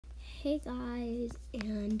Hey guys,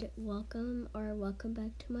 and welcome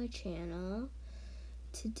back to my channel.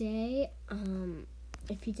 Today,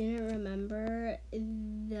 if you didn't remember,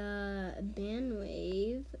 the band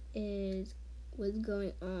wave was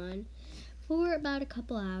going on for about a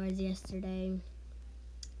couple hours yesterday.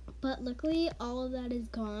 But luckily all of that is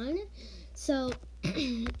gone. So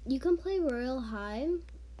you can play Royal High,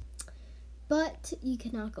 but you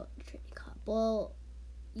cannot go to Trading Hub. Well,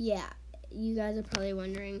 yeah, you guys are probably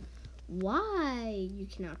wondering why you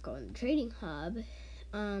cannot go in the Trading Hub.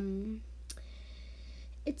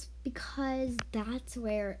 It's because that's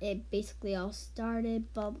where it basically all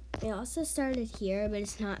started, but it also started here, but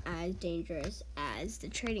it's not as dangerous as the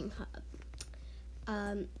Trading Hub.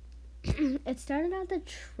 It started at the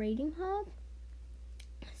Trading Hub.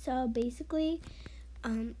 So basically,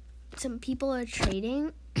 some people are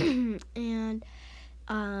trading and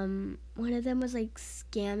one of them was like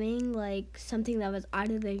scamming like something that was out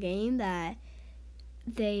of the game that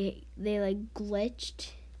they like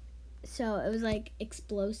glitched, so it was like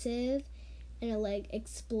explosive and it like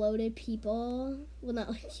exploded people. Well, not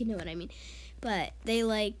like, you know what I mean, but they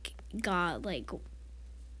like got like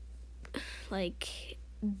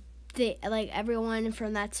they like everyone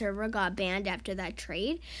from that server got banned after that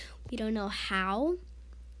trade. We don't know how,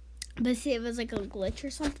 but see, it was like a glitch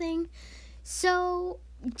or something. So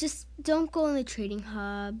just don't go in the Trading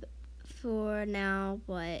Hub for now,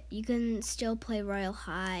 but you can still play Royal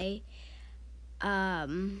High.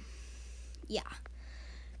 So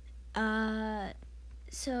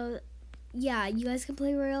yeah, you guys can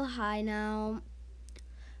play Royal High now,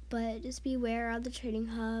 but just beware of the Trading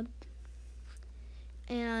Hub.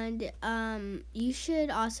 And you should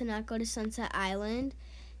also not go to Sunset Island.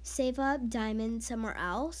 Save up diamonds somewhere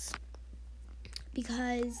else,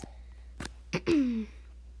 because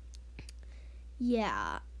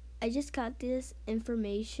yeah, I just got this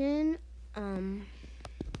information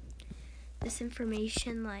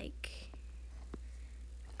like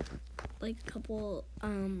a couple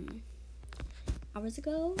hours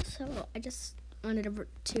ago, so I just wanted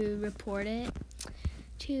to report it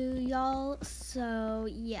to y'all. So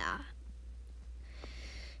yeah,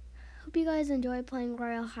 hope you guys enjoy playing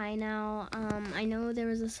Royal High now. I know there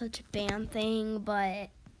was such a ban thing, but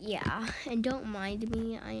yeah, and don't mind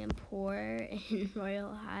me, I am poor in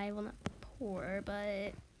Royal High. Well, not poor,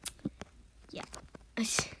 but yeah.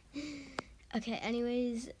 Okay,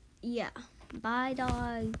 anyways, yeah, bye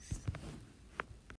dogs.